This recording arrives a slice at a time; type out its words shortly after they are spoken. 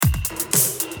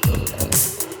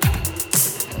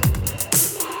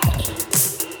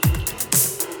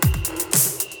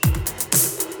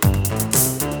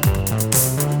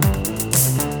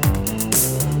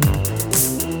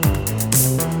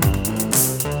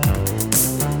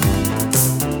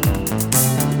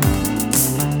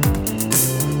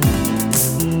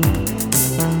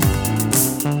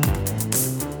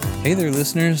Hey there,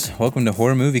 listeners. Welcome to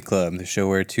Horror Movie Club, the show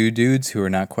where two dudes who are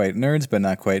not quite nerds but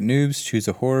not quite noobs choose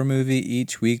a horror movie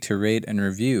each week to rate and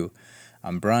review.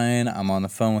 I'm Brian. I'm on the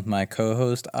phone with my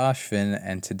co-host Ashvin,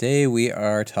 and today we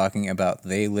are talking about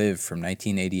They Live from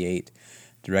 1988,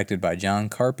 directed by John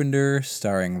Carpenter,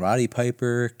 starring Roddy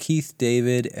Piper, Keith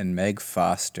David, and Meg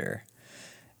Foster.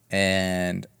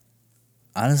 And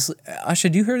honestly, Ash,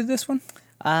 had you heard of this one?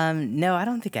 No, I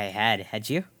don't think I had. Had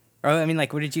you? Or, I mean,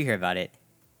 like, where did you hear about it?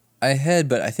 I had,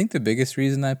 but I think the biggest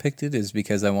reason I picked it is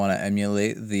because I want to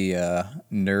emulate the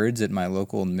nerds at my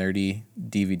local nerdy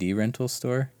DVD rental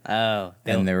store. Oh.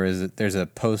 And there's a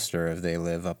poster of They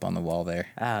Live up on the wall there.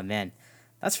 Oh, man.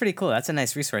 That's pretty cool. That's a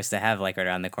nice resource to have, like, right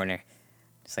around the corner.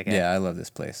 Just like Yeah, I love this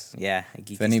place. Yeah, a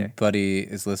geeky If store. anybody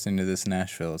is listening to this in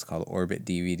Nashville, it's called Orbit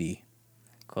DVD.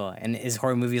 Cool. And is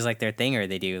horror movies like their thing, or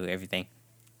they do everything?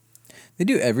 They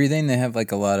do everything. They have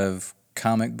like a lot of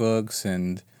comic books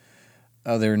and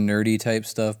other nerdy type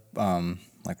stuff,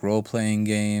 like role-playing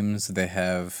games. They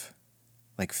have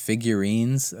like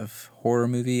figurines of horror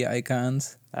movie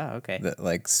icons Oh, okay. that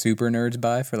like super nerds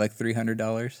buy for like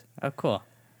 $300. Oh, cool.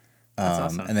 That's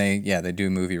awesome. And they do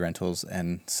movie rentals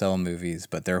and sell movies,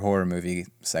 but their horror movie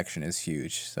section is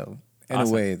huge. So in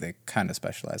Awesome. a way, they kind of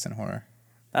specialize in horror.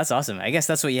 That's awesome. I guess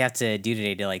that's what you have to do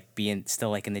today to, like, be still,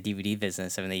 like, in the DVD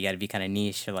business. I mean, you got to be kind of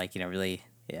niche or, like, really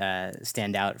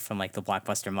stand out from, like, the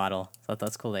blockbuster model. So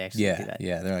that's cool they actually do that.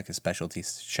 Yeah, they're like a specialty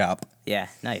shop. Yeah,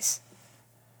 nice.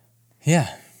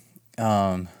 Yeah.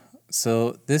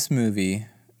 So this movie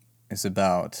is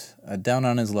about a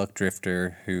down-on-his-luck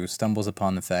drifter who stumbles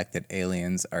upon the fact that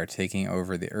aliens are taking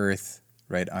over the Earth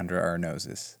right under our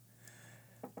noses.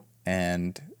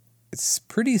 And it's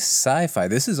pretty sci-fi.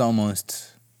 This is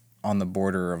almost on the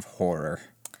border of horror.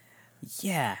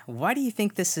 Yeah. Why do you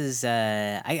think this is...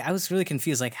 I was really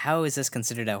confused. Like, how is this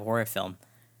considered a horror film?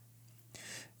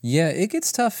 Yeah, it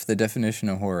gets tough, the definition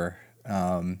of horror.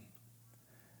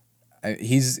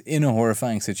 He's in a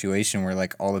horrifying situation where,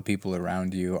 like, all the people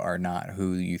around you are not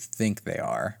who you think they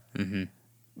are. Mm-hmm.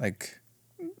 Like,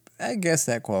 I guess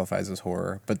that qualifies as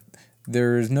horror, but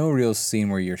there's no real scene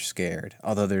where you're scared.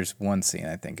 Although there's one scene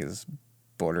I think is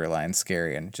borderline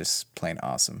scary and just plain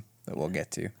awesome that we'll get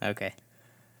to. Okay.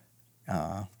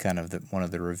 Kind of one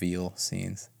of the reveal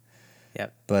scenes.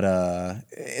 Yep. But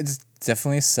it's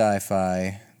definitely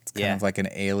sci-fi. It's kind Yeah. of like an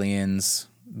Aliens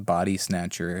body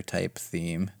snatcher type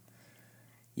theme.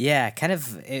 Yeah, kind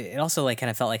of. It also like kind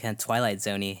of felt like kind of Twilight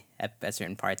Zone-y at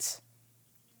certain parts.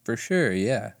 For sure,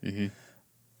 yeah.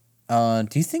 Mm-hmm.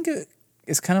 Do you think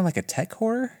it's kind of like a tech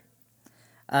horror?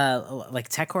 Like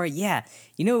tech horror. Yeah.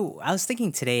 You know, I was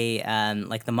thinking today,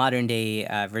 like the modern day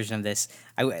version of this.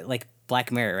 Like Black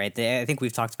Mirror, right? I think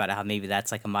we've talked about how maybe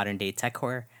that's like a modern day tech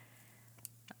horror.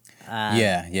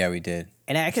 Yeah, we did.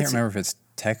 And I can't remember if it's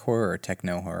tech horror or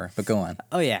techno horror, but go on.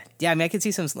 Oh yeah. I mean, I could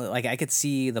see I could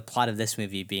see the plot of this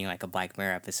movie being like a Black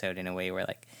Mirror episode in a way where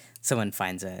like someone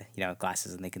finds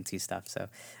glasses and they can see stuff. So,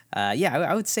 yeah,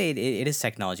 I would say it is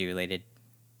technology related.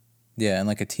 Yeah, and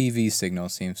like a TV signal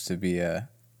seems to be a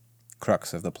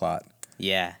crux of the plot.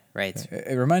 Yeah, right.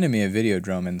 It reminded me of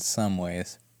Videodrome in some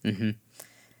ways. Mm-hmm.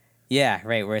 Yeah,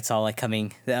 right. Where it's all like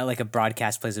coming, like a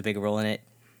broadcast plays a big role in it.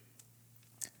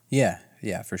 Yeah,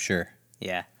 for sure.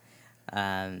 Yeah.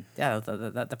 Yeah,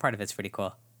 the part of it's pretty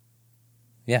cool.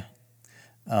 Yeah.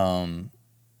 And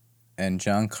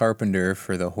John Carpenter,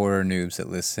 for the horror noobs that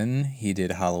listen, he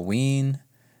did Halloween,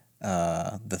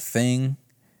 The Thing,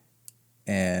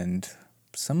 and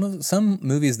some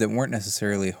movies that weren't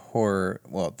necessarily horror.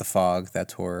 Well, The Fog,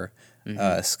 that's horror. Mm-hmm.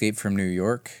 Escape from New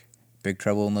York, Big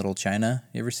Trouble in Little China.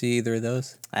 You ever see either of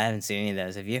those? I haven't seen any of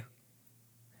those. Have you?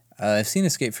 I've seen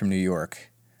Escape from New York.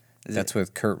 Is That's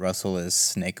with Kurt Russell as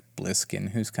Snake Plissken,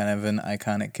 who's kind of an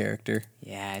iconic character.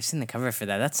 Yeah, I've seen the cover for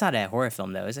that. That's not a horror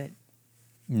film, though, is it?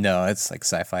 No, it's like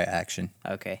sci-fi action.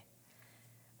 Okay.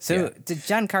 So, Yeah. did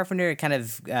John Carpenter kind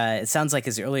of... it sounds like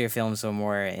his earlier films were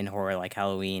more in horror, like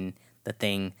Halloween, The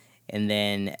Thing, and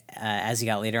then as he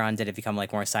got later on, did it become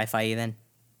like more sci-fi then?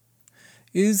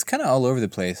 It was kind of all over the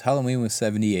place. Halloween was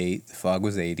 78, The Fog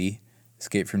was 80,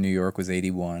 Escape from New York was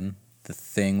 81, The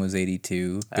Thing was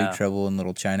 82, Big Oh. Trouble in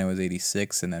Little China was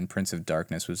 86, and then Prince of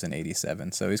Darkness was in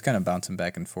 87. So he's kind of bouncing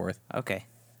back and forth. Okay.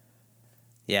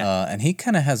 Yeah. And he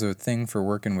kind of has a thing for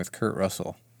working with Kurt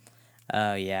Russell.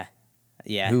 Oh, yeah.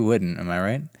 Yeah. Who wouldn't, am I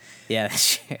right? Yeah,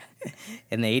 that's true.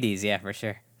 In the 80s, yeah, for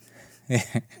sure.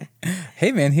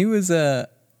 Hey, man, he was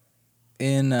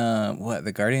in,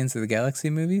 the Guardians of the Galaxy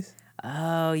movies?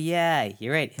 Oh, yeah,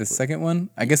 you're right. The second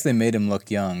one? I guess they made him look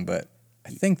young, but I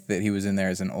think that he was in there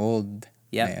as an old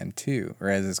Yep. man, too, or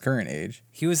as his current age.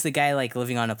 He was the guy, like,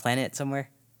 living on a planet somewhere?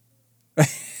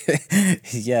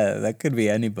 Yeah, that could be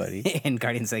anybody. in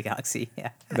Guardians of the Galaxy. Yeah.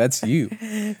 That's you.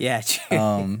 Yeah.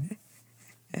 True.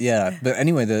 Yeah, but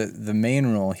anyway, the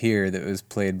main role here that was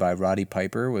played by Roddy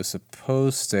Piper was it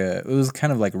was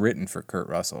kind of like written for Kurt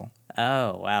Russell.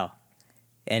 Oh wow.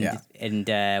 And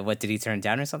Yeah. what did he turn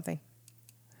down or something?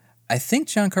 I think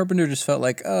John Carpenter just felt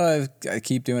like, oh, I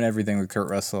keep doing everything with Kurt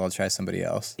Russell. I'll try somebody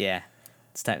else. Yeah.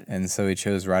 It's time. And so he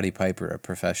chose Roddy Piper, a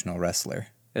professional wrestler.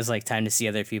 It was like time to see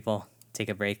other people. Take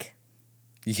a break.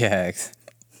 Yeah.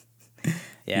 Yeah.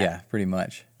 Yeah, pretty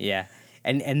much. Yeah.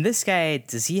 And this guy,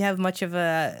 does he have much of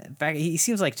a back? He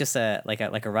seems like just a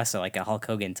wrestler, like a Hulk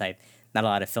Hogan type. Not a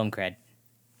lot of film cred.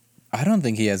 I don't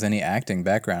think he has any acting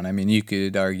background. I mean, you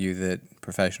could argue that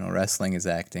professional wrestling is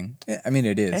acting. I mean,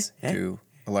 it is to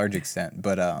a large extent.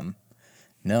 But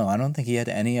no, I don't think he had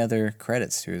any other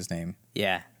credits to his name.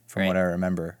 Yeah. From what I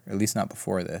remember, at least not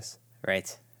before this.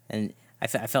 Right. And I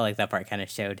felt like that part kind of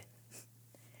showed.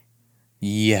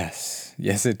 Yes,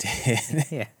 it did.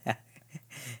 Yeah.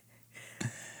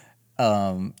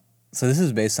 So this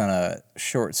is based on a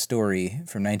short story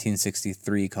from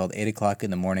 1963 called 8 O'Clock in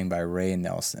the Morning by Ray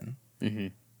Nelson. Mm-hmm.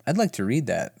 I'd like to read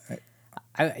that.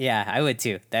 I would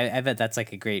too. I bet that's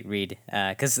like a great read.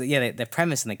 Because, the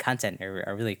premise and the content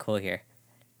are really cool here.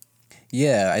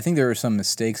 Yeah, I think there were some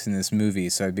mistakes in this movie,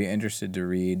 so I'd be interested to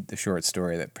read the short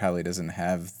story that probably doesn't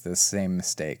have the same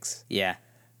mistakes. Yeah.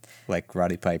 Like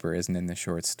Roddy Piper isn't in the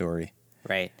short story.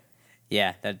 Right.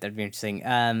 Yeah, that'd be interesting.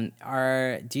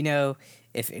 Do you know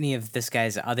if any of this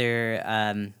guy's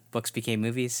other books became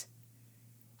movies?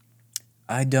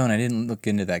 I don't. I didn't look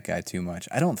into that guy too much.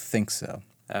 I don't think so.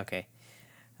 Okay.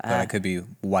 But I could be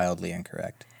wildly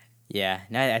incorrect. Yeah.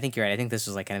 No, I think you're right. I think this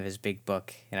was like kind of his big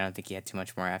book, and I don't think he had too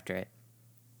much more after it.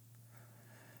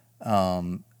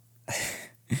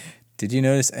 Did you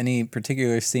notice any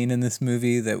particular scene in this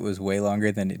movie that was way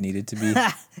longer than it needed to be?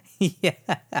 Yeah.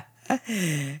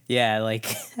 Yeah,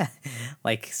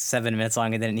 like 7 minutes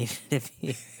longer than it needed to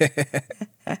be.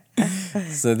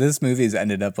 So this movie's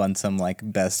ended up on some like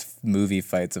best movie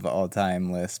fights of all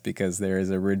time list because there is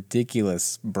a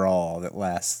ridiculous brawl that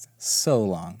lasts so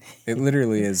long. It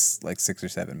literally is like 6 or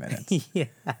 7 minutes. Yeah.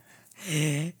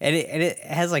 And it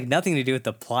has like nothing to do with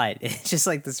the plot. It's just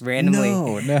like this randomly.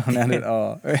 No, not at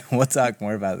all. We'll talk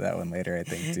more about that one later, I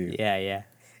think, too. Yeah.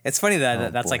 It's funny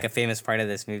that that's like a famous part of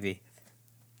this movie.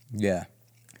 Yeah.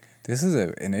 This is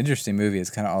an interesting movie.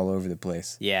 It's kind of all over the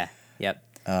place. Yeah. Yep.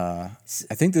 I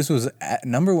think this was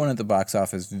number one at the box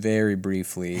office very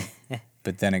briefly,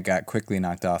 but then it got quickly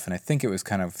knocked off, and I think it was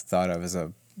kind of thought of as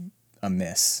a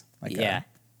miss, like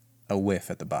a whiff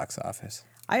at the box office.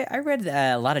 I read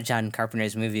a lot of John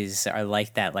Carpenter's movies are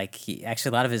like that. Like a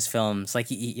lot of his films, like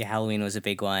Halloween was a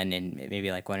big one, and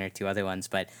maybe like one or two other ones,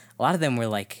 but a lot of them were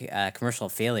like commercial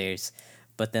failures.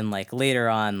 But then like later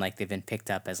on, like they've been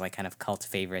picked up as like kind of cult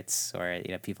favorites, or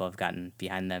people have gotten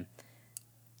behind them.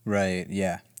 Right.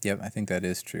 Yeah. Yep. I think that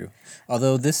is true.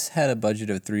 Although this had a budget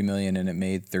of $3 million and it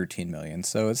made $13 million,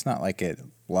 so it's not like it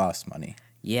lost money.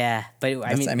 Yeah, but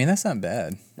I mean that's not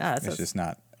bad. No, it's just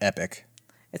not epic.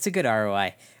 It's a good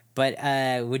ROI. But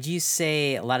would you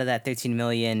say a lot of that 13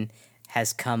 million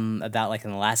has come about like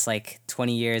in the last like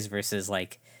 20 years versus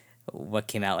like what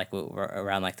came out like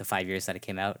around like the 5 years that it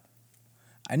came out?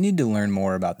 I need to learn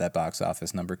more about that box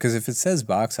office number because if it says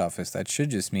box office, that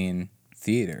should just mean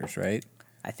theaters, right?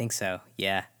 I think so.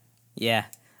 Yeah.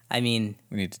 I mean,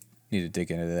 we need to dig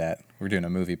into that. We're doing a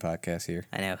movie podcast here.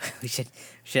 I know we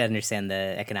should understand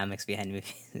the economics behind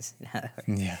movies.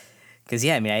 Yeah. Because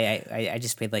I mean, I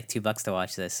just paid like $2 to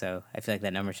watch this, so I feel like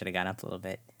that number should have gone up a little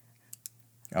bit.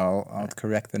 I'll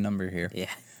correct the number here.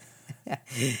 Yeah.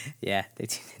 Yeah,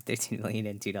 13 million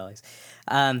and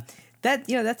 $2.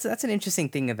 That's an interesting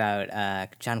thing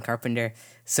about John Carpenter.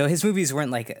 So his movies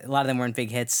weren't like a lot of them weren't big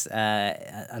hits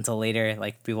until later.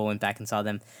 Like people went back and saw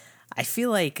them. I feel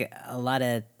like a lot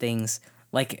of things,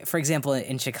 like for example,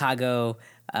 in Chicago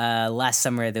last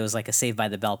summer there was like a Saved by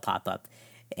the Bell pop up,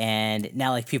 and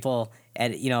now like people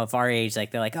at of our age,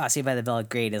 like they're like, oh, Saved by the Bell,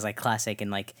 great, is like classic, and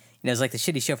like it's like the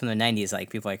shitty show from the '90s, like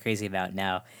people are crazy about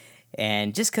now.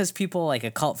 And just because people like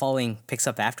a cult following picks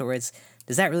up afterwards,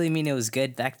 does that really mean it was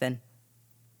good back then?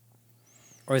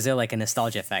 Or is there like a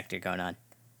nostalgia factor going on?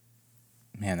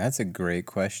 Man, that's a great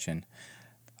question.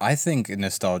 I think a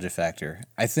nostalgia factor.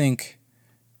 I think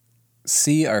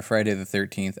see our Friday the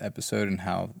 13th episode and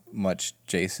how much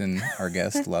Jason, our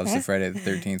guest, loves the Friday the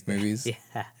 13th movies.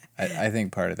 Yeah. I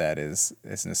think part of that is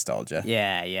nostalgia.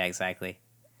 Yeah, exactly.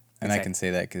 And I can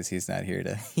say that because he's not here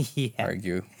to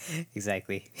argue.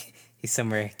 Exactly. He's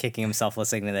somewhere kicking himself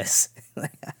listening to this.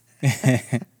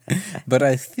 But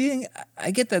I think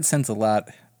I get that sense a lot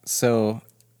So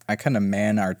I kind of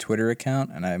man our Twitter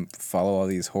account, and I follow all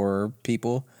these horror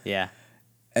people. Yeah.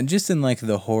 And just in like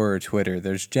the horror Twitter,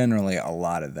 there's generally a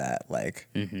lot of that. Like,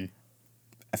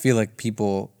 I feel like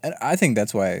people, and I think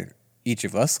that's why each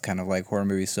of us kind of like horror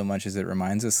movies so much, is it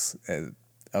reminds us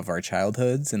of our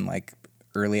childhoods and like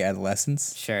early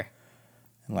adolescence, Sure.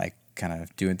 and like kind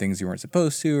of doing things you weren't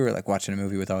supposed to, or like watching a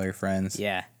movie with all your friends.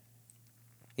 Yeah.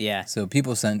 Yeah. So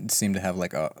people seem to have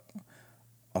like a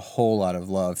whole lot of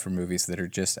love for movies that are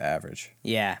just average.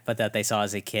 Yeah, but that they saw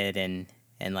as a kid and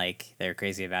like they're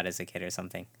crazy about as a kid or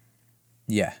something.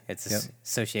 Yeah, It's Yep.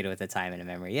 associated with a time and a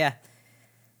memory. Yeah.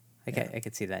 I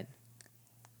could see that.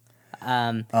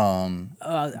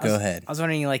 Go ahead. I was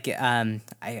wondering, like, I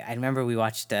remember we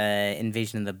watched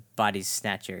Invasion of the Body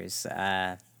Snatchers,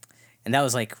 and that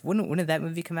was like, when did that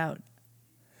movie come out?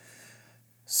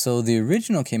 So the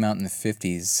original came out in the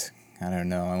 50s. I don't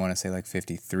know. I want to say like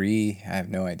 53. I have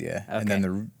no idea. Okay. And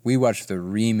then we watched the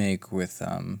remake with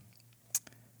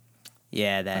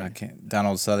Yeah, that.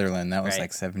 Donald Sutherland. That was Right.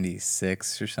 like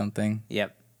 76 or something,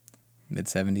 Yep. mid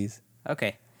 70s.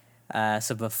 Okay.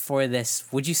 So before this,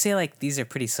 would you say like these are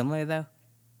pretty similar though?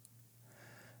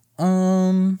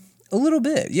 A little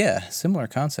bit. Yeah, similar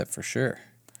concept for sure.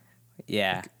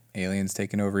 Yeah. Aliens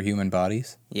taking over human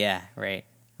bodies. Yeah. Right.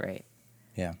 Right.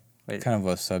 Yeah. Wait. Kind of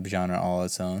a subgenre all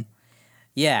its own.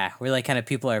 Yeah, where like kind of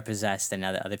people are possessed and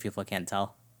other people can't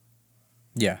tell.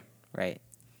 Yeah. Right.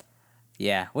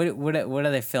 Yeah. What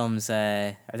other films?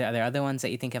 Are there other ones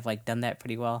that you think have like done that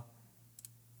pretty well?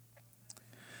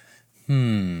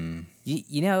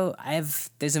 You know,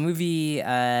 there's a movie.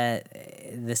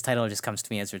 This title just comes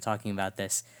to me as we're talking about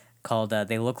this, called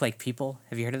 "They Look Like People."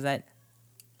 Have you heard of that?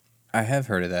 I have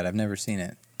heard of that. I've never seen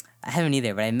it. I haven't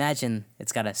either, but I imagine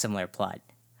it's got a similar plot,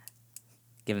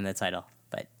 given the title.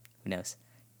 But who knows?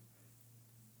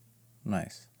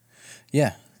 Nice.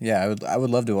 Yeah. Yeah, I would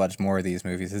love to watch more of these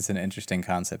movies. It's an interesting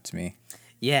concept to me.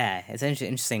 Yeah, it's an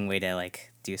interesting way to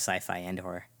like do sci-fi and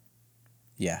horror.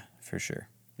 Yeah, for sure.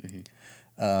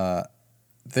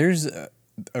 There's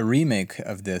a remake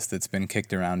of this that's been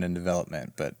kicked around in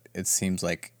development, but it seems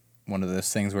like one of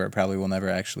those things where it probably will never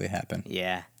actually happen.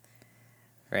 Yeah,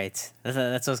 right.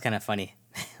 That's what's kind of funny.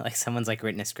 Like someone's like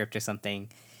written a script or something.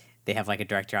 They have like a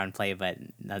director on play, but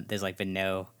there's like been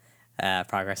no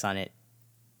progress on it.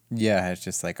 Yeah, it's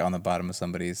just like on the bottom of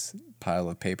somebody's pile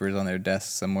of papers on their desk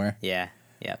somewhere. Yeah.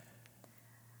 Yep.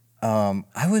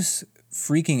 I was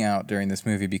freaking out during this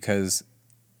movie because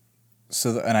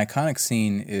an iconic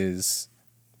scene is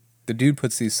the dude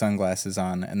puts these sunglasses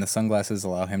on, and the sunglasses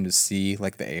allow him to see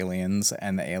like the aliens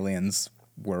and the aliens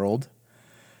world.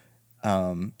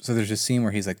 So there's a scene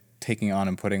where he's like taking on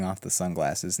and putting off the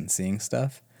sunglasses and seeing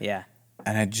stuff. Yeah.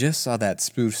 And I just saw that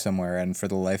spoof somewhere, and for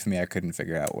the life of me, I couldn't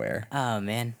figure out where. Oh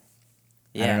man.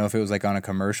 Yeah. I don't know if it was like on a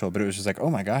commercial, but it was just like, oh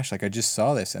my gosh, like I just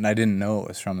saw this, and I didn't know it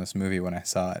was from this movie when I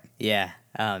saw it. Yeah.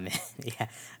 Oh man. Yeah.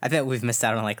 I bet we've missed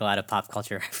out on like a lot of pop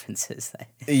culture references.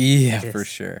 Yeah, for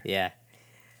sure. Yeah.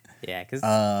 Yeah. Cause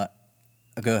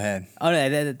Go ahead. oh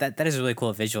no, that is a really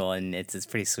cool visual, and it's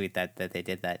pretty sweet that they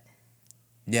did that.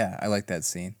 Yeah, I like that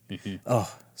scene. Oh,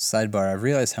 sidebar, I've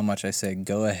realized how much I say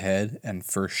go ahead and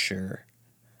for sure.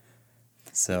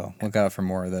 So look out for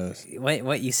more of those.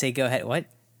 What you say? Go ahead. What?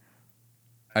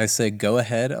 I say go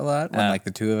ahead a lot when like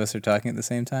the two of us are talking at the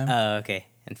same time. Oh, okay.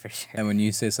 And for sure. And when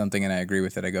you say something and I agree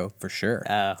with it, I go for sure.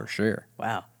 Oh. For sure.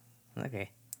 Wow. Okay.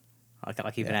 I'll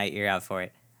keep an ear out for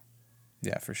it.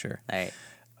 Yeah, for sure. All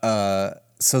right.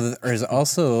 So there's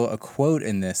also a quote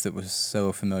in this that was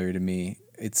so familiar to me.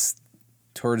 It's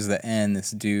towards the end,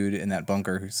 this dude in that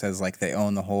bunker who says like they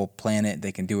own the whole planet,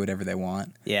 they can do whatever they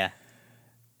want. Yeah.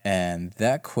 And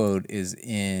that quote is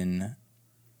in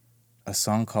a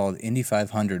song called Indy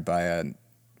 500 by a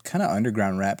kind of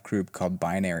underground rap group called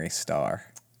Binary Star.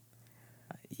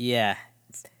 Yeah.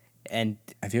 And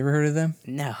Have you ever heard of them?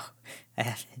 no, I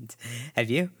haven't. Have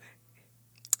you?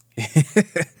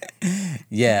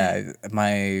 Yeah,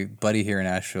 my buddy here in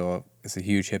Asheville is a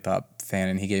huge hip hop fan,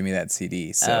 and he gave me that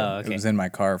CD. So Oh, okay. it was in my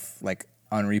car like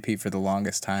on repeat for the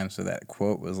longest time. So that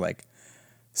quote was like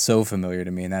so familiar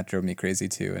to me, and that drove me crazy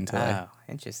too until I Oh,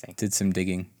 interesting. did some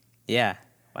digging. Yeah.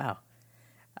 Wow.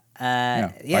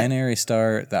 Yeah. Yeah. Binary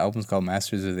Star. The album's called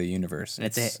Masters of the Universe. And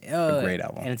It's a a great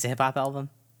album. And it's a hip hop album.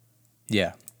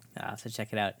 Yeah, I'll have to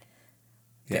check it out.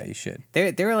 yeah, you should.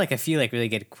 There were like a few like really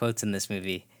good quotes in this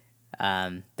movie.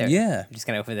 They're Yeah. just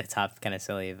kind of over the top, kind of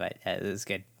silly, but it was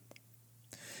good.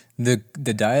 The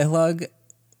dialogue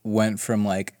went from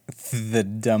like the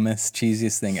dumbest,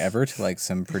 cheesiest thing ever to like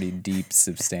some pretty deep,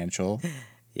 substantial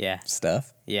Yeah.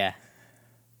 stuff. Yeah.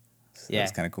 So Yeah.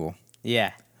 that's kind of cool.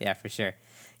 Yeah. Yeah, for sure.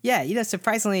 Yeah,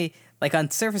 surprisingly, like on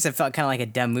surface, it felt kind of like a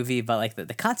dumb movie, but like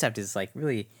the concept is like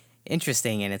really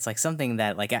interesting, and it's like something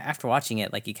that like after watching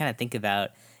it, like you kind of think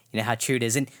about, how true it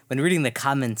is. And when reading the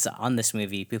comments on this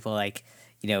movie, people like,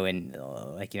 and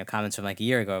like comments from like a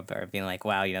year ago are being like,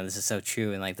 wow, this is so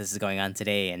true, and like this is going on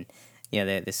today, and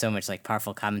there's so much like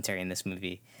powerful commentary in this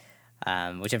movie,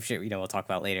 which I'm sure we'll talk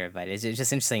about later. But it's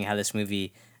just interesting how this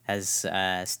movie has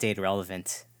stayed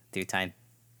relevant through time.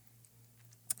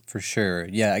 For sure.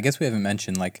 Yeah, I guess we haven't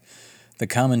mentioned like the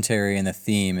commentary and the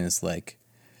theme is like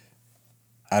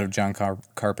out of John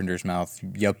Carpenter's mouth,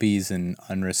 yuppies and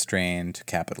unrestrained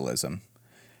capitalism.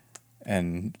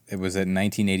 And it was in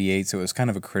 1988, so it was kind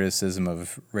of a criticism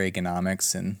of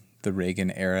Reaganomics and the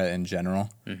Reagan era in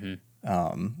general. Mm-hmm.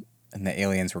 And the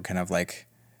aliens were kind of like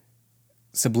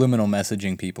subliminal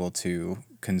messaging people to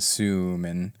consume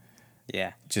and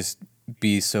just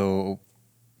be so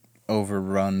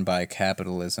overrun by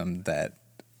capitalism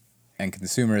and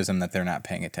consumerism that they're not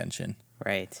paying attention.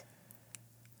 Right.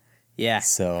 Yeah.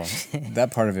 So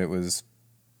that part of it was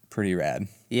pretty rad.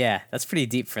 Yeah, that's pretty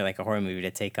deep for like a horror movie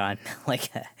to take on, like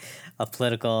a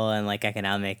political and like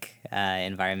economic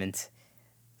environment.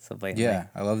 So blatantly. Yeah,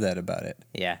 I love that about it.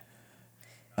 Yeah.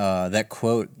 That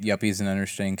quote, "Yuppies and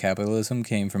unrestrained capitalism,"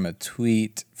 came from a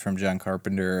tweet from John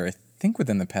Carpenter, I think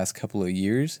within the past couple of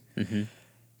years,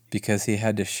 because he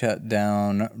had to shut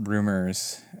down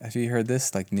rumors. Have you heard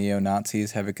this? Like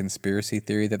neo-Nazis have a conspiracy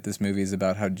theory that this movie is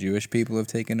about how Jewish people have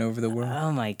taken over the world.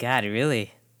 Oh my God,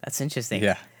 really? That's interesting.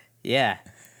 Yeah. Yeah.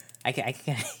 I can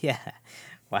yeah.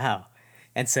 Wow.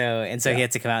 And so he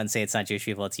had to come out and say it's not Jewish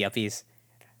people, it's yuppies.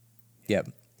 Yep.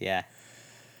 Yeah.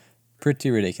 Pretty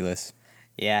ridiculous.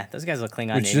 Yeah, those guys will cling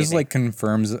on Which to anything. just like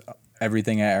confirms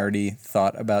everything I already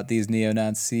thought about these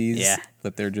neo-Nazis. Yeah.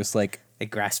 That they're just like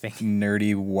grasping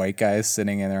nerdy white guys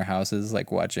sitting in their houses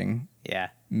like watching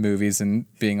movies and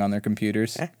being on their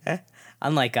computers.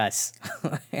 Unlike us.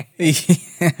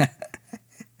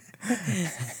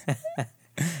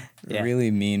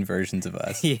 Really mean versions of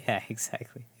us. Yeah,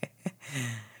 exactly.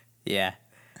 Yeah.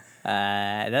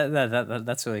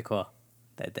 That's really cool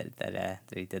that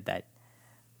he did that.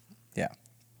 Yeah.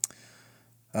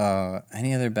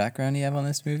 Any other background you have on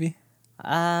this movie?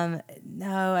 No,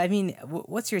 I mean,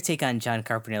 what's your take on John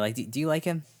Carpenter? Like, do you like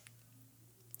him?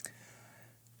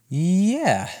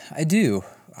 Yeah, I do.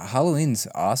 Halloween's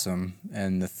awesome,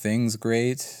 and The Thing's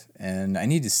great, and I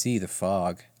need to see The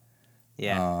Fog.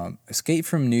 Yeah. Escape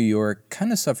from New York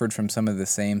kind of suffered from some of the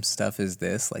same stuff as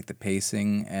this, like the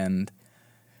pacing and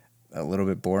a little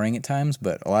bit boring at times,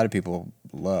 but a lot of people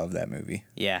love that movie.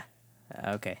 Yeah.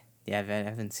 Okay. Yeah, I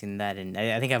haven't seen that, and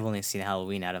I think I've only seen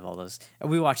Halloween out of all those.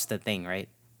 We watched The Thing, right?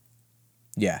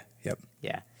 Yeah. Yep.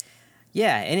 Yeah.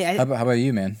 Yeah. And how about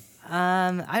you, man?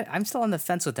 I'm still on the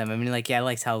fence with them. I mean, like, yeah, I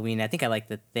liked Halloween. I think I like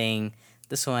The Thing.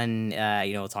 This one,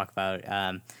 we'll talk about.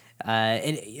 And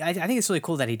I think it's really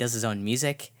cool that he does his own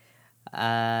music.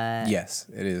 Yes,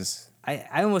 it is.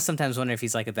 I almost sometimes wonder if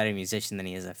he's like a better musician than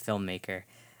he is a filmmaker.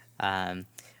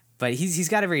 But he's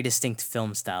got a very distinct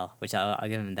film style, which I'll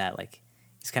give him that. Like,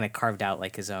 he's kind of carved out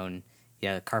like his own,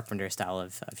 Carpenter style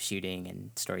of shooting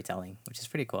and storytelling, which is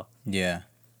pretty cool. Yeah.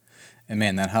 And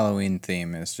man, that Halloween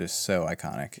theme is just so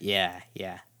iconic. Yeah,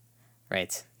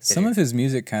 right. Some of his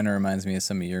music kind of reminds me of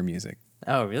some of your music.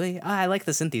 Oh, really? Oh, I like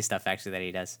the synthy stuff actually that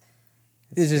he does.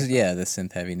 It's just the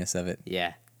synth heaviness of it.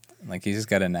 Yeah. Like he's just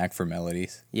got a knack for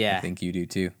melodies. Yeah. I think you do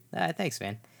too. Thanks,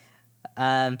 man.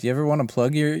 Do you ever want to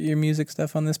plug your music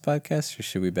stuff on this podcast, or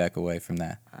should we back away from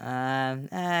that?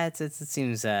 It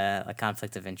seems a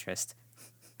conflict of interest.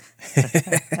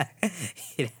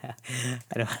 I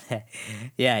don't want to.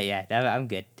 Yeah, I'm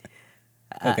good.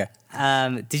 Okay.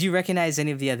 Did you recognize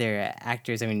any of the other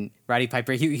actors? I mean, Roddy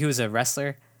Piper. He was a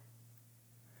wrestler.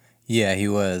 Yeah, he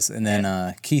was, and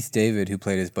then Keith David, who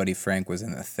played his buddy Frank, was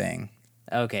in The Thing.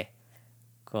 Okay,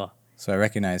 cool. So I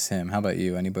recognize him. How about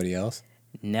you? Anybody else?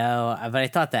 No, but I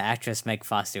thought the actress Meg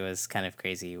Foster was kind of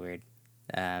crazy weird.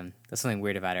 There's something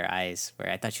weird about her eyes,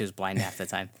 where I thought she was blind half the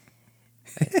time.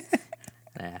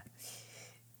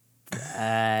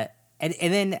 And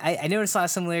then I noticed a lot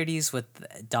of similarities with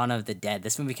Dawn of the Dead.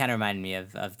 This movie kind of reminded me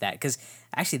of that, because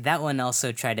actually that one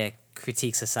also tried to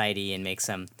critique society and make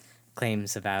some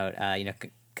claims about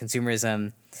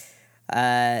consumerism.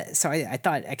 So I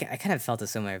thought I kind of felt a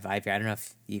similar vibe here. I don't know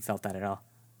if you felt that at all.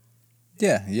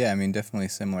 Yeah. I mean, definitely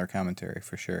similar commentary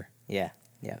for sure. Yeah.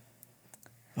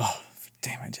 Oh,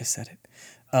 damn! I just said it.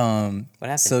 What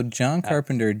happened? So John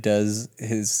Carpenter does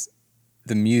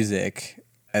the music,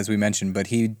 as we mentioned, but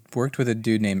he worked with a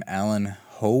dude named Alan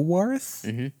Howarth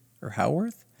or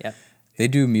Howarth. Yep. They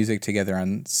do music together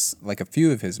on like a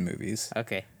few of his movies.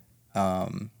 Okay.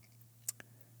 And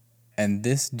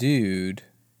this dude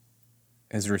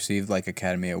has received like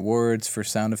Academy Awards for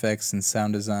sound effects and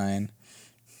sound design.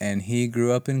 And he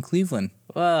grew up in Cleveland,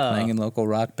 playing in Whoa. local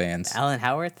rock bands. Alan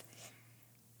Howarth?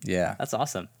 Yeah. That's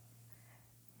awesome.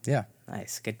 Yeah.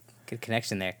 Nice. Good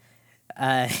connection there.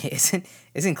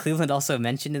 Isn't Cleveland also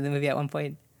mentioned in the movie at one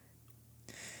point?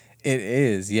 It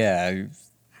is, yeah.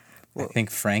 I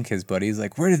think Frank, his buddy, is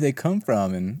like, where did they come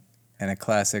from? And a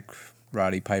classic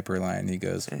Roddy Piper line, he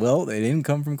goes, well, they didn't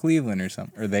come from Cleveland or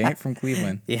something. Or they ain't from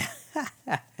Cleveland. Yeah.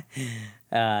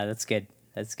 That's good.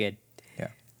 That's good. Yeah.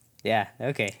 Yeah.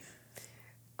 Okay.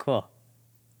 Cool.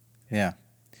 Yeah.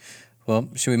 Well,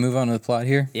 should we move on to the plot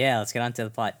here? Yeah. Let's get on to the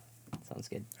plot. Sounds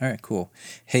good. All right, cool.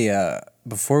 Hey,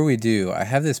 before we do, I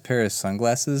have this pair of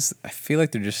sunglasses. I feel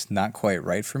like they're just not quite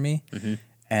right for me. Mm-hmm.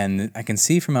 And I can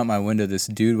see from out my window this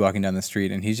dude walking down the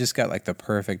street, and he's just got like the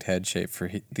perfect head shape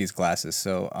for these glasses.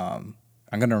 So I'm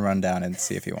going to run down and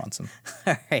see if he wants them.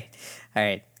 All right. All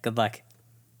right. Good luck.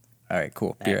 All right,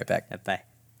 cool. Be right back. Bye.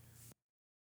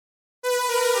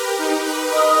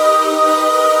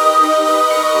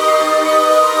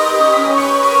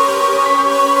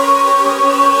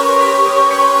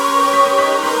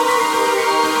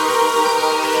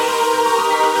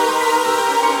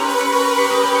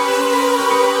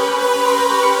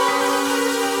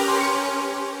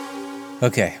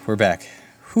 Okay, we're back.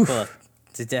 Whew. Cool.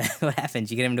 What happened?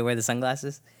 Did you get him to wear the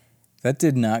sunglasses? That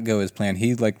did not go as planned.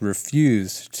 He like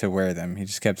refused to wear them. He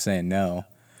just kept saying no.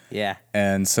 Yeah.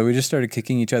 And so we just started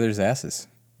kicking each other's asses.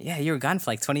 Yeah, you were gone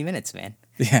for like 20 minutes, man.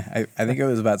 Yeah, I think it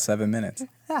was about 7 minutes.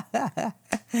 About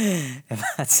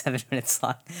 7 minutes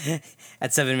long.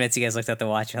 At 7 minutes, you guys looked at the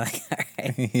watch. You're like, all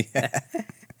right. Yeah.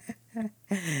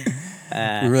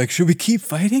 We were like, should we keep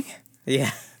fighting?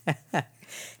 Yeah.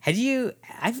 Had you?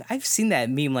 I've seen that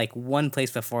meme like one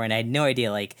place before, and I had no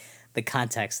idea like the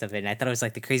context of it. And I thought it was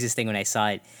like the craziest thing when I saw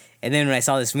it. And then when I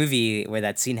saw this movie where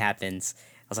that scene happens,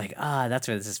 I was like, that's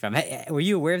where this is from. Were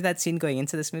you aware of that scene going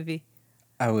into this movie?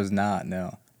 I was not,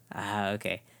 no.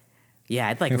 Okay. Yeah,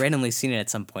 I'd like randomly seen it at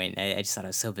some point. I just thought it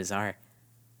was so bizarre.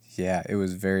 Yeah, it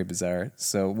was very bizarre.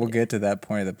 So we'll get to that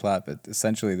point of the plot, but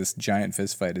essentially this giant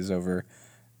fist fight is over.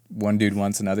 One dude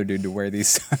wants another dude to wear these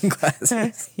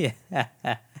sunglasses. Yeah.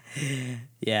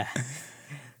 Yeah.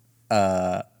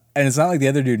 And it's not like the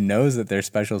other dude knows that they're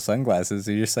special sunglasses.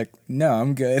 He's just like, no,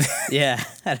 I'm good. Yeah.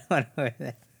 I don't want to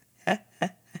wear that.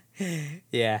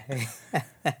 Yeah.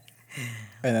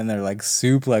 And then they're like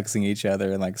suplexing each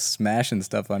other and like smashing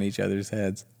stuff on each other's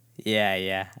heads.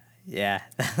 Yeah.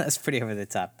 That's pretty over the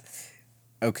top.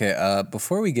 Okay,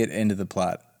 before we get into the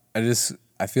plot,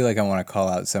 I feel like I want to call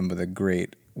out some of the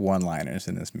great one-liners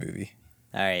in this movie.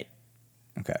 All right.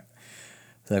 Okay.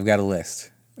 So I've got a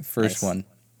list. First Nice. one.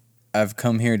 I've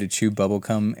come here to chew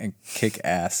bubblegum and kick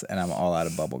ass, and I'm all out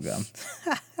of bubblegum.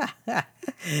 That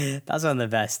was one of the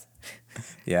best.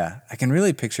 Yeah, I can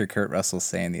really picture Kurt Russell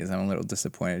saying these. I'm a little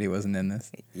disappointed he wasn't in this.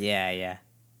 Yeah.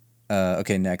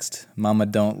 Okay, next. Mama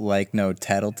don't like no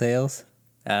tattletales.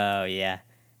 Oh, yeah.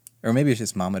 Or maybe it's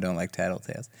just Mama don't like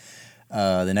tattletales.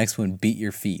 The next one, beat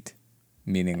your feet,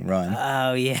 meaning run.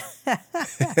 Oh, yeah.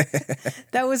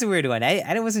 That was a weird one.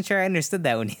 I wasn't sure I understood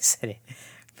that when he said it.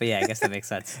 But yeah, I guess that makes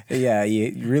sense. Yeah,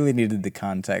 you really needed the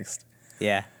context.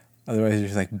 Yeah. Otherwise, you're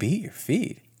just like, beat your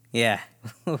feet. Yeah.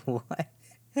 What?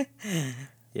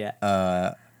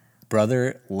 Yeah.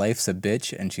 Brother, life's a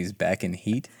bitch and she's back in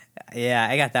heat. Yeah,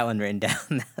 I got that one written down.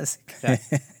 That was a good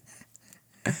one.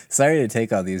 Sorry to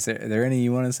take all these. Are there any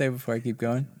you want to say before I keep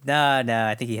going? No,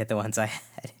 I think he hit the ones I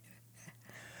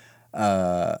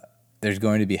had. There's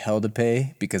going to be hell to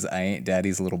pay because I ain't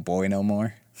daddy's little boy no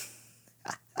more.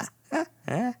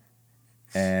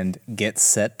 And get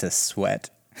set to sweat.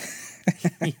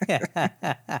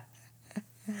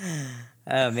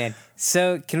 Oh, man.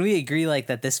 So can we agree like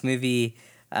that this movie,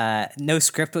 no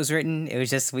script was written? It was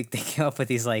just they came up with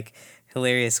these like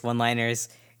hilarious one-liners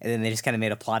and then they just kind of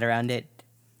made a plot around it?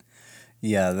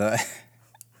 Yeah,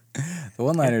 the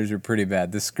one-liners were pretty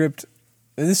bad. The script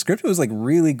was like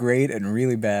really great and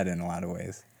really bad in a lot of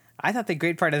ways. I thought the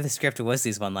great part of the script was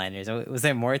these one-liners. Was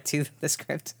there more to the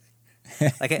script?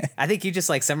 Like I think you just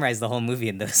like summarized the whole movie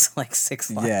in those like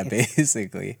 6 lines. Yeah,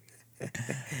 basically.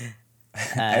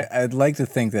 I'd like to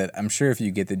think that I'm sure if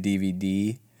you get the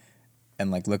DVD and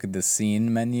like look at the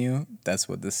scene menu, that's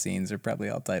what the scenes are probably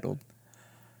all titled.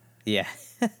 Yeah.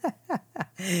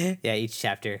 Yeah, each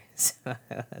chapter.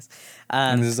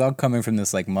 And this is all coming from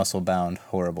this like muscle-bound,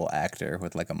 horrible actor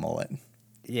with like a mullet.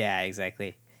 Yeah,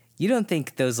 exactly. You don't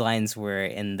think those lines were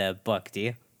in the book, do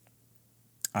you?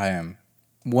 I am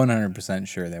 100%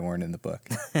 sure they weren't in the book.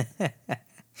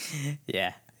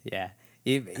 Yeah.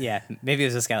 Yeah, maybe it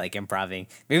was this guy like improving.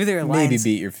 Maybe there were Maybe lines.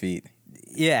 beat your feet.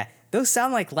 Yeah, those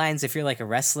sound like lines if you're like a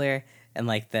wrestler and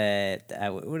like the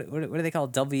what are they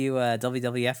called,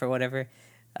 WWF or whatever.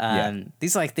 Yeah.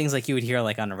 These are like things like you would hear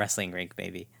like on a wrestling rink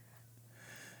maybe.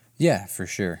 Yeah, for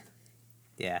sure.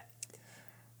 Yeah,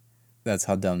 That's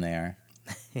how dumb they are.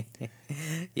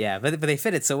 yeah, but they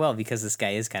fit it so well because this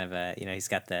guy is kind of a, he's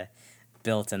got the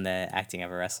built and the acting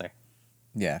of a wrestler.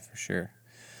 Yeah, for sure.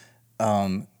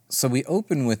 So we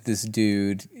open with this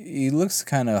dude. He looks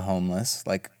kind of homeless,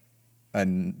 like a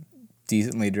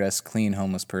decently dressed, clean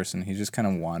homeless person. He's just kind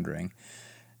of wandering.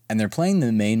 And they're playing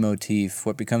the main motif,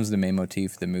 what becomes the main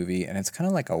motif of the movie, and it's kind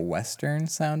of like a Western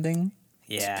sounding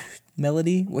Yeah,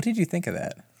 melody. What did you think of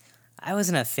that? I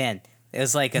wasn't a fan. It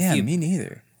was like a Yeah, few. me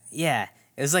neither. Yeah,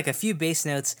 it was like a few bass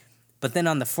notes, but then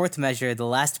on the fourth measure, the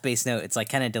last bass note, it's like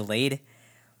kind of delayed,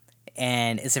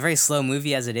 and it's a very slow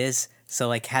movie as it is. So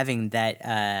like having that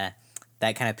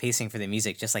kind of pacing for the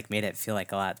music just like made it feel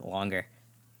like a lot longer.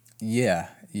 Yeah,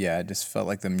 yeah, it just felt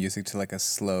like the music to like a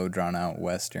slow, drawn out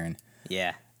Western.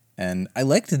 Yeah, And I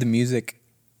liked the music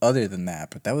other than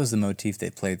that, but that was the motif they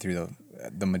played through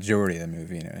the majority of the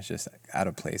movie, and it was just like, out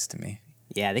of place to me.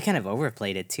 yeah, they kind of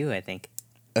overplayed it too, I think.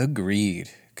 Agreed.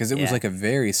 Because it was Yeah. like a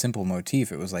very simple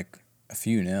motif. It was like a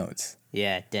few notes.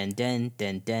 Yeah, dun dun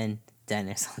dun dun dun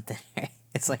or something.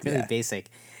 It's like really Yeah. basic.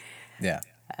 Yeah.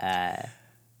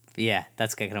 Yeah,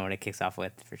 that's kind of what it kicks off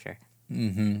with for sure.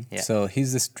 Yeah. So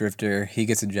he's this drifter. He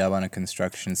gets a job on a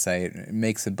construction site,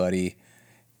 makes a buddy,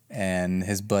 and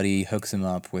his buddy hooks him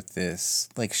up with this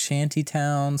like shanty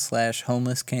town /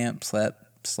 homeless camp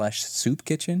 / soup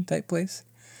kitchen type place.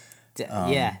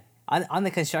 Yeah, on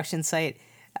the construction site.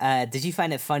 Did you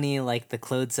find it funny, like the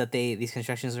clothes that these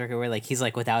construction workers wear? Like he's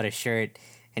like without a shirt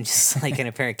and just like in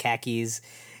a pair of khakis,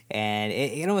 and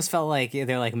it almost felt like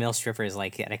they're like male strippers,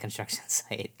 like at a construction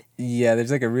site. Yeah,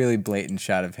 there's like a really blatant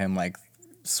shot of him like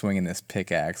swinging this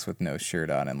pickaxe with no shirt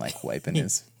on and like wiping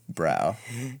his brow.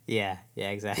 Yeah,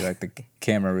 exactly. Like the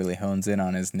camera really hones in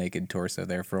on his naked torso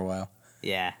there for a while.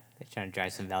 Yeah, they're trying to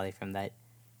drive some value from that.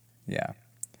 Yeah.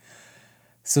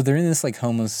 So they're in this like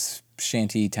homeless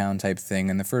shanty town type thing,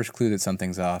 and the first clue that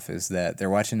something's off is that they're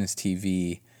watching this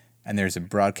TV, and there's a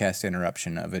broadcast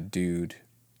interruption of a dude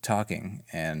talking,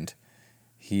 and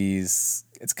it's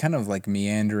kind of like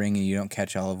meandering, and you don't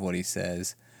catch all of what he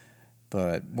says.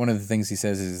 But one of the things he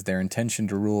says is their intention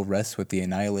to rule rests with the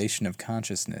annihilation of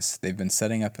consciousness. They've been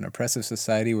setting up an oppressive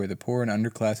society where the poor and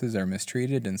underclasses are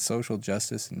mistreated, and social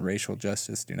justice and racial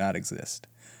justice do not exist.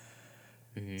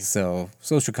 Mm-hmm. So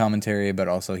social commentary, but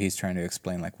also he's trying to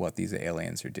explain like what these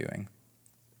aliens are doing.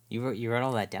 You wrote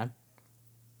all that down.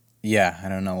 Yeah, I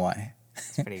don't know why.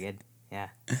 It's pretty good. Yeah,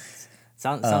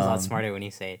 sounds a lot smarter when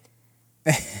you say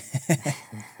it.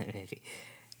 Maybe.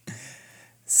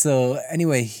 So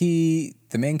anyway,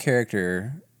 the main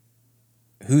character,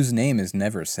 whose name is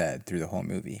never said through the whole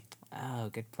movie, Oh,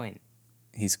 good point.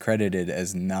 he's credited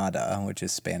as Nada, which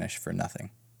is Spanish for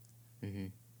nothing. Mm-hmm.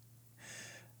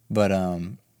 But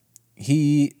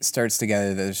he starts to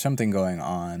gather that there's something going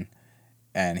on,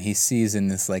 and he sees in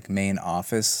this like main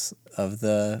office of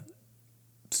the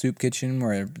soup kitchen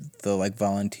where the like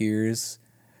volunteers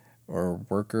or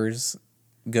workers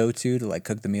go to like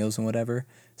cook the meals and whatever.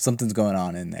 Something's going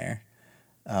on in there.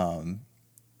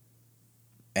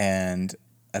 And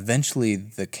eventually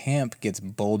the camp gets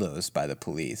bulldozed by the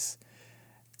police,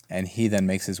 and he then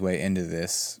makes his way into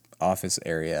this office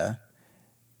area,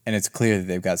 and it's clear that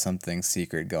they've got something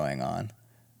secret going on.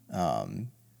 And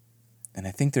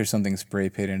I think there's something spray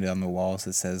painted on the walls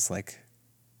that says like,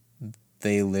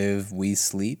 "They live, we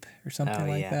sleep," or something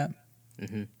like that.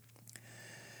 Mm-hmm.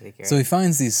 So he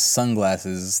finds these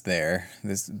sunglasses there.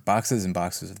 There's boxes and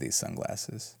boxes of these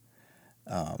sunglasses.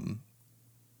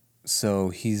 So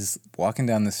he's walking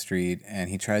down the street and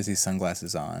he tries these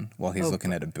sunglasses on while he's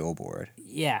looking at a billboard.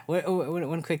 Yeah.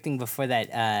 One quick thing before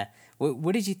that.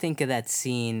 What did you think of that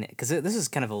scene? Because this is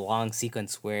kind of a long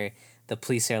sequence where the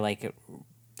police are like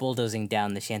bulldozing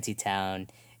down the shanty town,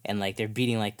 and like they're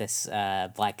beating like this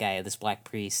black guy, this black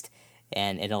priest,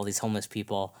 and all these homeless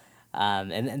people.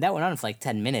 And that went on for like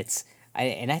 10 minutes.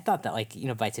 I thought that like,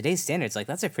 by today's standards, like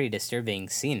that's a pretty disturbing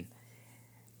scene.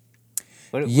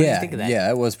 What did you think of that? Yeah,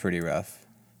 it was pretty rough.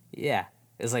 Yeah.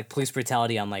 It was like police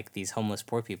brutality on like these homeless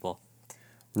poor people.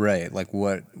 Right, like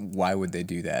why would they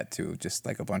do that to just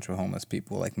like a bunch of homeless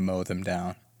people, like mow them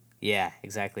down? Yeah,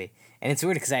 exactly. And it's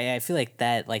weird because I feel like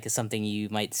that like is something you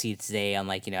might see today on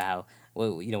like, how,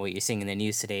 what you're seeing in the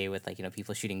news today with like,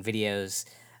 people shooting videos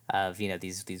of,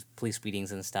 these police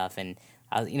beatings and stuff. And,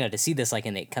 to see this like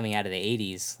coming out of the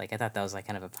 80s, like I thought that was like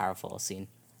kind of a powerful scene.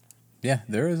 Yeah,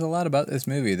 there was a lot about this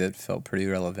movie that felt pretty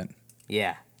relevant.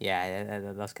 Yeah, yeah,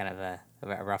 that was kind of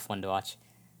a rough one to watch.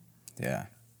 Yeah.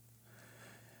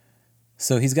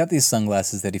 So he's got these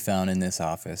sunglasses that he found in this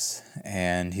office,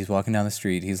 and he's walking down the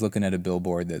street. He's looking at a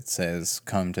billboard that says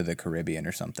 "Come to the Caribbean"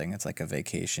 or something. It's like a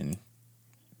vacation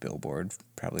billboard,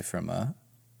 probably from a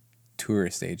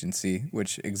tourist agency,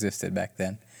 which existed back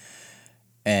then.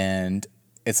 And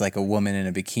it's like a woman in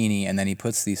a bikini, and then he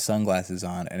puts these sunglasses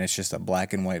on, and it's just a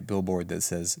black and white billboard that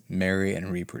says "Marry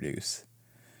and Reproduce."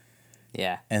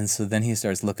 Yeah. And so then he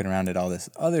starts looking around at all this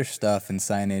other stuff and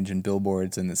signage and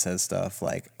billboards, and it says stuff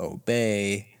like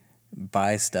obey,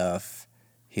 buy stuff.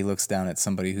 He looks down at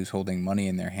somebody who's holding money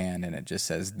in their hand, and it just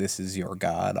says, "This is your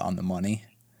God" on the money.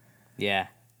 Yeah.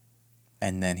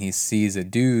 And then he sees a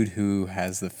dude who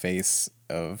has the face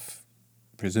of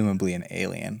presumably an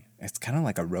alien. It's kind of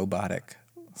like a robotic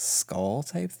skull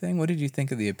type thing. What did you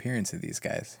think of the appearance of these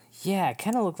guys? Yeah, it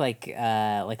kind of looked like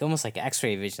almost like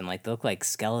X-ray vision. Like they look like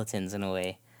skeletons in a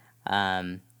way.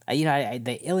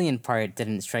 The alien part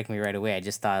didn't strike me right away. I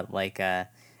just thought like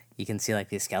you can see like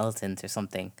these skeletons or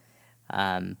something.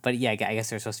 But yeah, I guess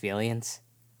they're supposed to be aliens.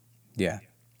 Yeah.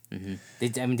 Did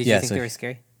you Yeah, think so- they were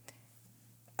scary?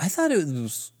 I thought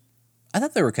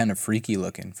they were kind of freaky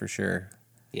looking for sure.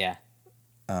 Yeah.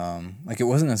 Like it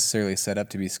wasn't necessarily set up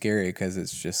to be scary because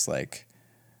it's just like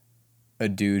a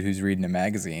dude who's reading a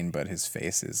magazine, but his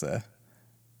face is a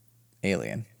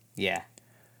alien. Yeah.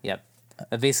 Yep.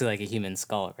 Basically like a human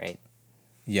skull, right?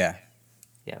 Yeah.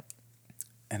 Yep.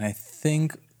 And I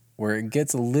think where it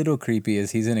gets a little creepy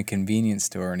is he's in a convenience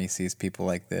store and he sees people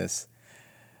like this.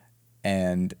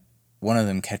 And one of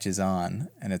them catches on,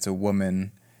 and it's a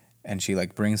woman, and she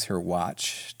like brings her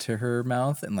watch to her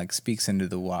mouth and like speaks into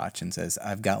the watch and says,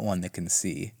 "I've got one that can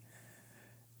see."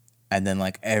 And then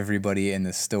like everybody in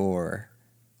the store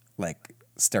like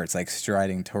starts like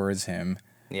striding towards him,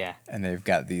 Yeah. and they've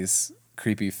got these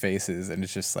creepy faces, and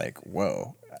it's just like,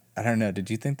 whoa. I don't know. Did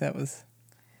you think that was?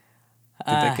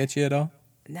 Did that get you at all?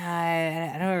 Nah,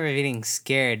 I don't remember getting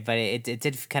scared, but it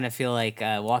did kind of feel like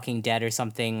Walking Dead or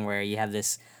something, where you have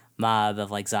this mob of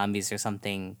like zombies or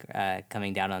something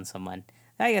coming down on someone.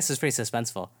 I guess it's pretty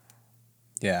suspenseful.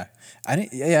 Yeah. I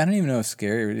don't even know if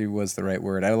scary was the right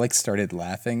word. I like started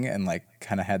laughing and like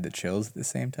kind of had the chills at the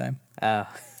same time. Oh,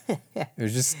 It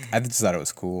was just I just thought it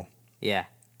was cool. yeah,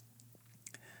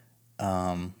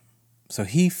 So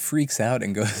he freaks out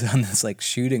and goes on this like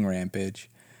shooting rampage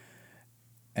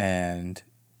and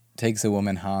takes a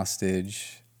woman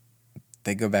hostage.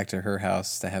 They go back to her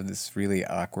house to have this really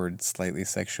awkward, slightly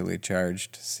sexually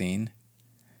charged scene.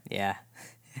 yeah.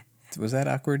 Was that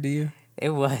awkward to you? It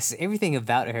was. Everything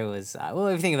about her was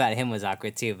everything about him was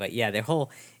awkward too. But yeah, their whole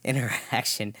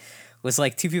interaction was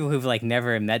like two people who've like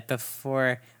never met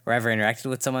before or ever interacted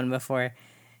with someone before,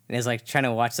 and it's like trying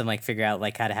to watch them like figure out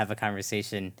like how to have a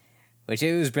conversation, which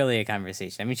it was really a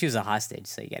conversation. I mean, she was a hostage,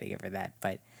 so you got to give her that.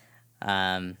 But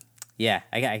yeah,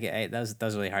 that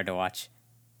was really hard to watch.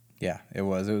 Yeah, it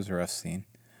was. It was a rough scene.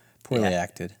 Poorly Yeah.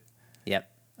 acted.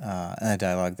 Yep. And the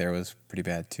dialogue there was pretty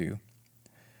bad too.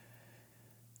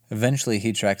 Eventually,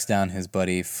 he tracks down his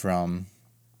buddy from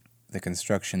the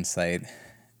construction site,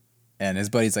 and his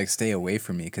buddy's like, "Stay away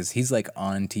from me," because he's like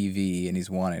on TV and he's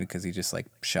wanted because he just like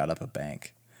shot up a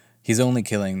bank. He's only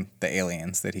killing the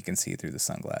aliens that he can see through the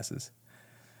sunglasses.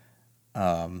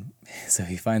 So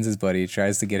he finds his buddy,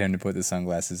 tries to get him to put the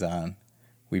sunglasses on.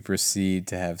 We proceed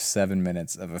to have 7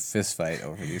 minutes of a fist fight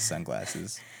over these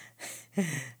sunglasses.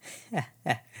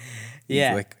 Yeah.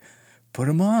 He's like, "Put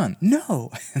them on."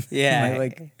 No. Yeah. And I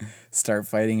like start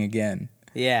fighting again.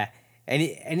 Yeah, and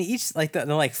each like they'll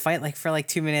like fight like for like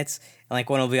 2 minutes, and like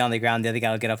one will be on the ground, the other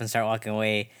guy will get up and start walking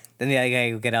away. Then the other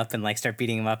guy will get up and like start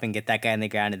beating him up and get that guy on the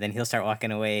ground, and then he'll start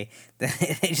walking away. Then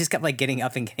they just kept like getting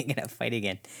up and getting in a fight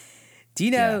again. Do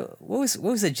you know what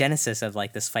was the genesis of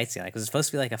like this fight scene? Like, was it supposed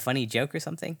to be like a funny joke or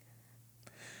something?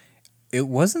 It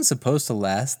wasn't supposed to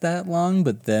last that long,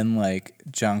 but then like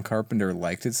John Carpenter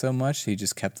liked it so much, he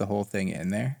just kept the whole thing in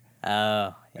there.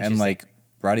 Oh, And like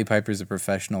Roddy Piper's a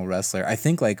professional wrestler. I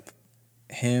think like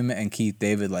him and Keith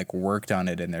David like worked on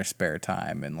it in their spare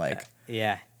time, and like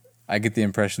yeah, I get the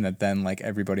impression that then like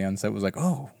everybody on set was like,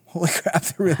 "Oh, holy crap,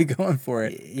 they're really going for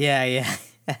it." yeah.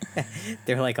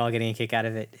 They were like all getting a kick out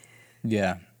of it.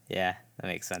 Yeah. Yeah, that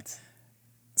makes sense.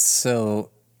 So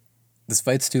this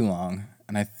fight's too long,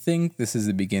 and I think this is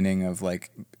the beginning of like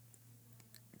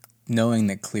knowing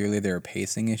that clearly there are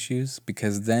pacing issues,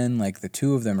 because then like the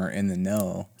two of them are in the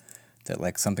know that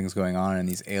like something's going on and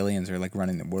these aliens are like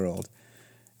running the world,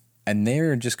 and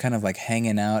they're just kind of like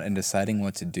hanging out and deciding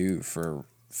what to do for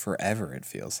forever, it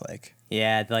feels like.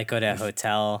 Yeah, they like go to a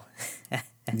hotel.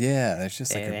 Yeah, there's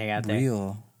just They like hang a out there.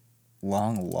 real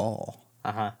long lull.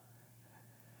 Uh-huh.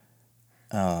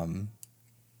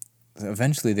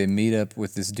 Eventually they meet up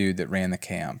with this dude that ran the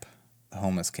camp, the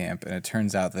homeless camp, and it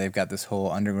turns out that they've got this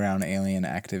whole underground alien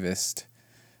activist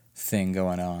thing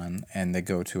going on, and they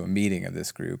go to a meeting of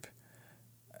this group,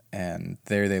 and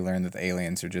there they learn that the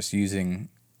aliens are just using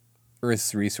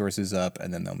Earth's resources up,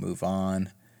 and then they'll move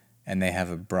on, and they have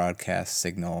a broadcast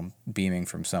signal beaming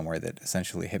from somewhere that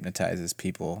essentially hypnotizes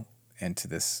people into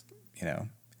this,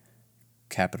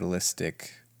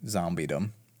 capitalistic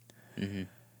zombiedom. Mm-hmm.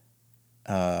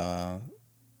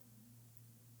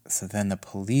 So then the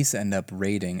police end up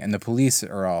raiding, and the police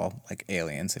are all like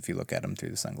aliens if you look at them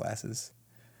through the sunglasses.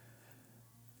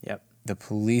 Yep. The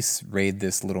police raid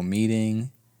this little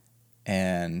meeting,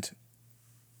 and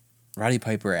Roddy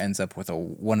Piper ends up with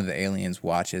one of the aliens'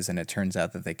 watches, and it turns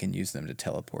out that they can use them to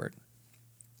teleport.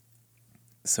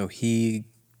 So he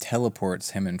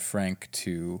teleports him and Frank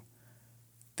to,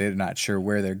 they're not sure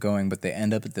where they're going, but they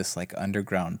end up at this like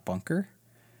underground bunker.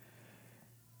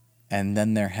 And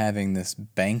then they're having this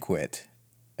banquet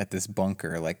at this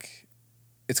bunker. Like,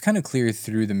 it's kind of clear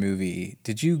through the movie.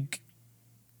 Did you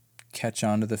catch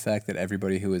on to the fact that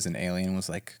everybody who was an alien was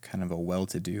like kind of a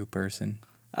well-to-do person?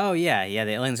 Oh, yeah. Yeah,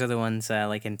 the aliens are the ones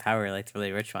like in power, like the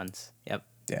really rich ones. Yep.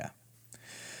 Yeah.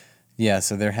 Yeah,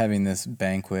 so they're having this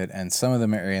banquet, and some of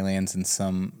them are aliens, and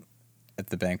some at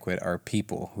the banquet are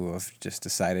people who have just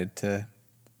decided to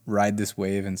ride this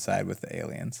wave inside with the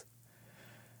aliens.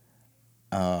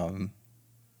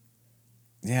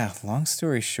 Yeah, long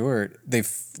story short,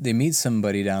 they meet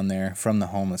somebody down there from the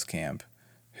homeless camp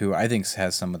who I think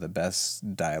has some of the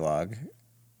best dialogue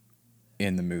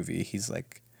in the movie. He's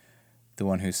like the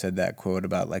one who said that quote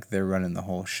about like they're running the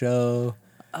whole show.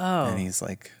 Oh. And he's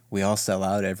like, we all sell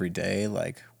out every day.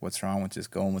 Like, what's wrong with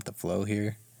just going with the flow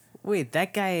here? Wait,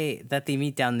 that guy that they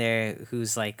meet down there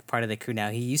who's like part of the crew now,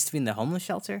 he used to be in the homeless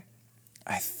shelter?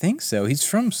 I think so. He's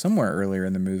from somewhere earlier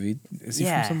in the movie. Is he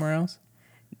Yeah. from somewhere else?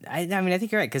 I mean, I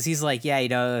think you're right, because he's like, yeah,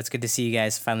 it's good to see you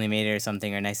guys finally made it or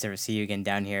something, or nice to see you again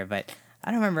down here. But I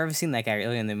don't remember ever seeing that guy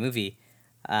earlier in the movie.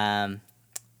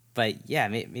 But yeah,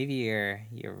 maybe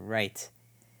you're right.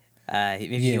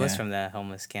 Maybe he was Yeah. from the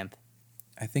homeless camp.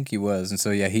 I think he was. And so,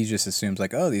 yeah, he just assumes,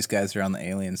 like, oh, these guys are on the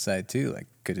alien side, too. Like,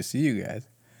 good to see you guys.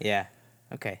 Yeah.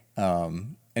 Okay.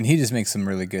 And he just makes some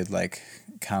really good, like,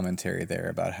 commentary there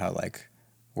about how, like,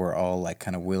 we're all, like,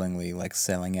 kind of willingly, like,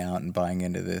 selling out and buying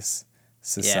into this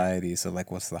society. Yeah. So,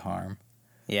 like, what's the harm?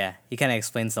 Yeah. He kind of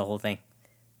explains the whole thing.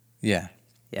 Yeah.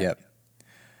 Yeah.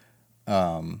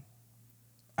 Yep.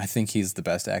 I think he's the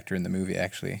best actor in the movie,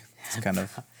 actually. It's kind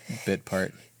of bit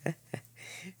part.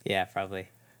 Yeah, probably.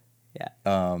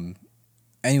 Yeah.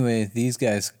 Anyway, these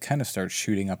guys kind of start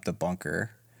shooting up the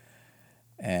bunker,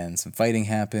 and some fighting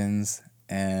happens,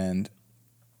 and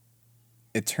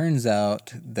it turns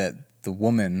out that the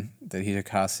woman that he took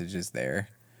hostage is there.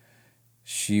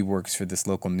 She works for this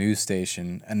local news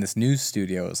station, and this news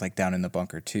studio is like down in the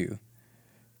bunker too.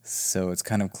 So it's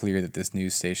kind of clear that this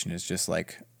news station is just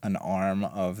like an arm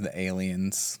of the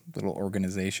aliens' little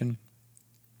organization.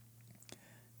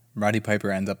 Roddy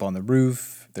Piper ends up on the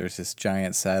roof. There's this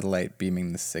giant satellite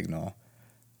beaming the signal,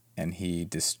 and he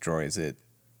destroys it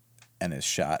and is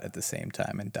shot at the same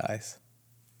time and dies.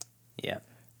 Yeah.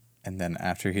 And then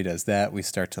after he does that, we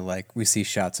start to we see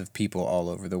shots of people all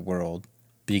over the world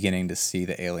beginning to see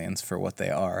the aliens for what they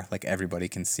are. Like, everybody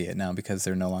can see it now because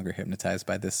they're no longer hypnotized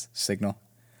by this signal.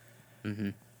 Mm-hmm.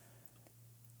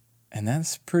 And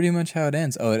that's pretty much how it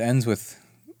ends. Oh, it ends with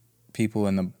people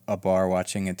in a bar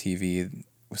watching a TV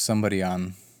with somebody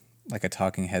on like a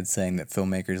talking head saying that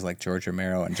filmmakers like George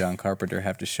Romero and John Carpenter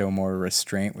have to show more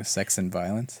restraint with sex and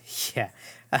violence. Yeah,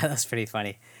 that's pretty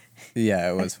funny. Yeah,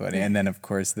 it was funny. And then, of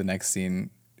course, the next scene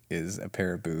is a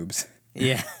pair of boobs.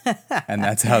 Yeah. And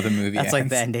that's how the movie ends. That's like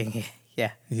the ending.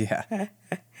 Yeah. Yeah.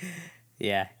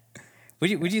 Yeah.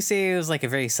 Would you say it was like a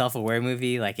very self-aware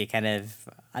movie? Like, it kind of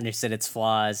understood its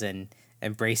flaws and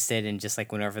embraced it and just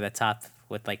like went over the top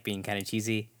with like being kind of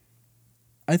cheesy?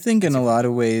 I think in a lot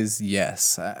of ways,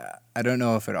 yes. I don't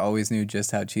know if it always knew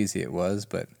just how cheesy it was,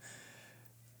 but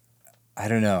I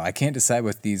don't know. I can't decide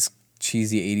with these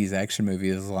cheesy 80s action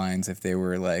movies lines if they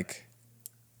were like...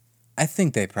 I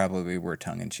think they probably were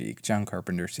tongue-in-cheek. John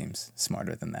Carpenter seems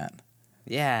smarter than that.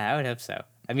 Yeah, I would hope so.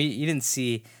 I mean, you didn't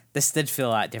see... This did feel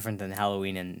a lot different than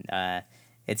Halloween, and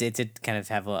it did kind of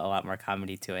have a lot more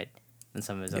comedy to it than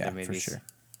some of his other movies. For sure.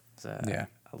 There's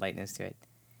a lightness to it.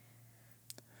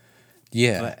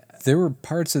 Yeah, but, there were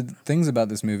things about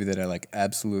this movie that I like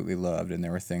absolutely loved, and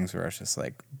there were things where I was just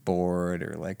like bored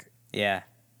or like... Yeah.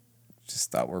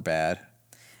 just thought were bad.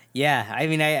 Yeah, I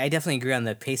mean, I definitely agree on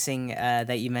the pacing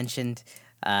that you mentioned.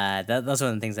 Those are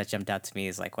one of the things that jumped out to me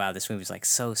is like, wow, this movie's like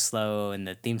so slow, and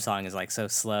the theme song is like so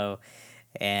slow,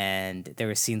 and there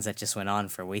were scenes that just went on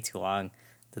for way too long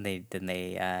than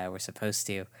they were supposed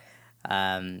to.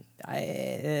 That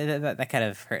kind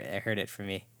of hurt it for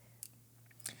me.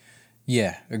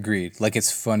 Yeah, agreed. Like,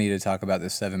 it's funny to talk about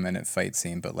this 7-minute fight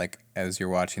scene, but like as you're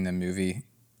watching the movie,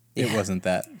 it wasn't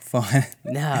that fun.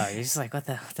 No, you're just like, what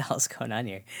the hell's going on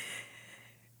here?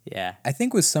 Yeah. I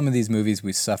think with some of these movies,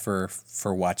 we suffer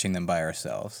for watching them by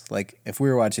ourselves. Like, if we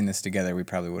were watching this together, we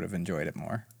probably would have enjoyed it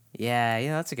more. Yeah,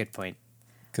 that's a good point.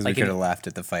 Because Like we could have laughed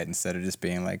at the fight instead of just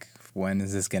being like, when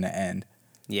is this going to end?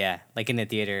 Yeah, like in a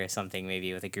theater or something,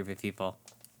 maybe with a group of people.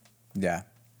 Yeah.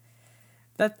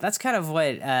 That's kind of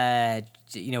what we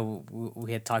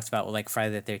had talked about with like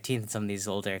Friday the 13th and some of these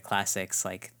older classics.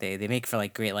 Like they make for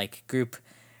like great like group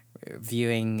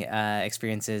viewing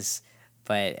experiences,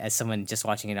 but as someone just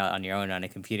watching it on your own on a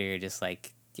computer, you're just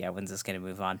like, yeah, when's this gonna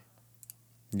move on?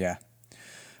 Yeah.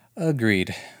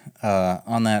 Agreed.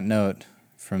 On that note,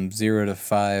 from 0 to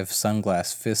 5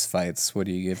 sunglass fist fights, what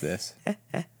do you give this?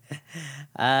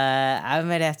 I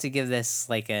might have to give this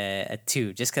like a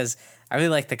 2, just because I really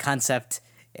like the concept,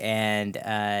 and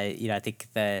I think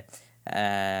the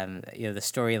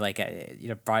story like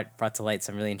brought to light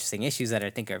some really interesting issues that I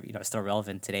think are still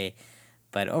relevant today.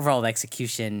 But overall, the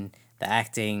execution, the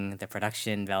acting, the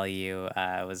production value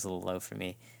was a little low for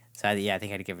me. So I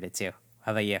think I'd give it a 2.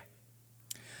 How about you?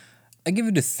 I give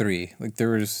it a 3. Like,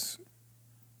 there was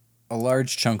a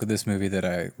large chunk of this movie that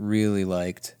I really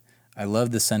liked. I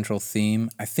love the central theme.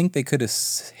 I think they could have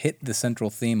hit the central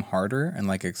theme harder and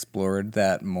like explored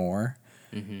that more.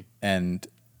 Mm-hmm. And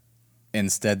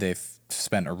instead, they've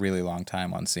spent a really long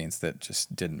time on scenes that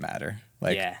just didn't matter.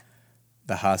 Like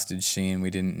the hostage scene, we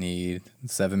didn't need. The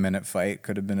 7-minute fight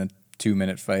could have been a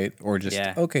 2-minute fight, or just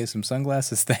okay, some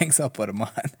sunglasses. Thanks, I'll put them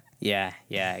on. Yeah,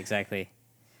 exactly.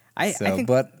 I think,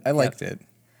 but I liked it.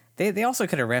 They also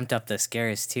could have ramped up the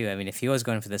scares too. I mean, if he was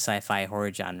going for the sci-fi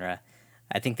horror genre,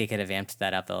 I think they could have amped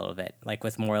that up a little bit, like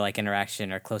with more like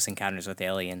interaction or close encounters with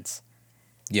aliens.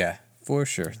 Yeah, for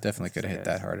sure. Definitely could have hit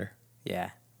that harder. Yeah.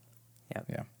 Yep.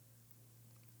 Yeah.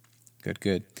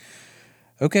 Good.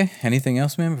 Okay, anything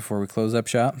else, man, before we close up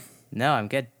shop? No, I'm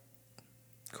good.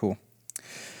 Cool.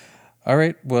 All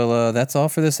right, well, that's all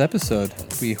for this episode.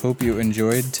 We hope you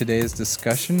enjoyed today's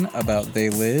discussion about They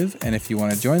Live, and if you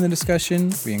want to join the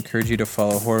discussion, we encourage you to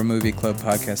follow Horror Movie Club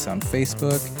Podcast on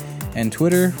Facebook and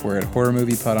Twitter. We're at Horror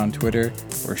Movie Pod on Twitter,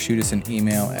 or shoot us an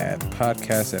email at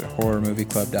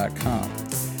podcast@horrormovieclub.com.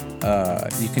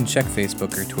 You can check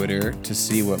Facebook or Twitter to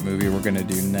see what movie we're going to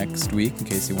do next week in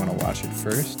case you want to watch it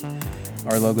first.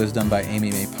 Our logo is done by Amy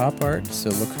May Pop Art,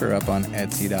 so look her up on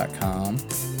Etsy.com.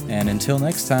 And until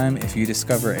next time, if you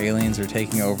discover aliens are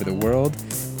taking over the world,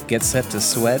 get set to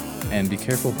sweat and be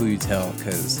careful who you tell,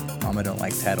 because Mama don't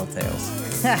like tattletales.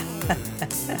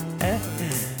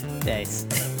 Nice.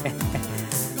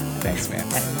 Thanks, man.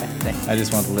 I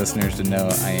just want the listeners to know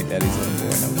I ain't daddy's little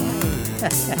boy no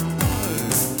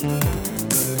more.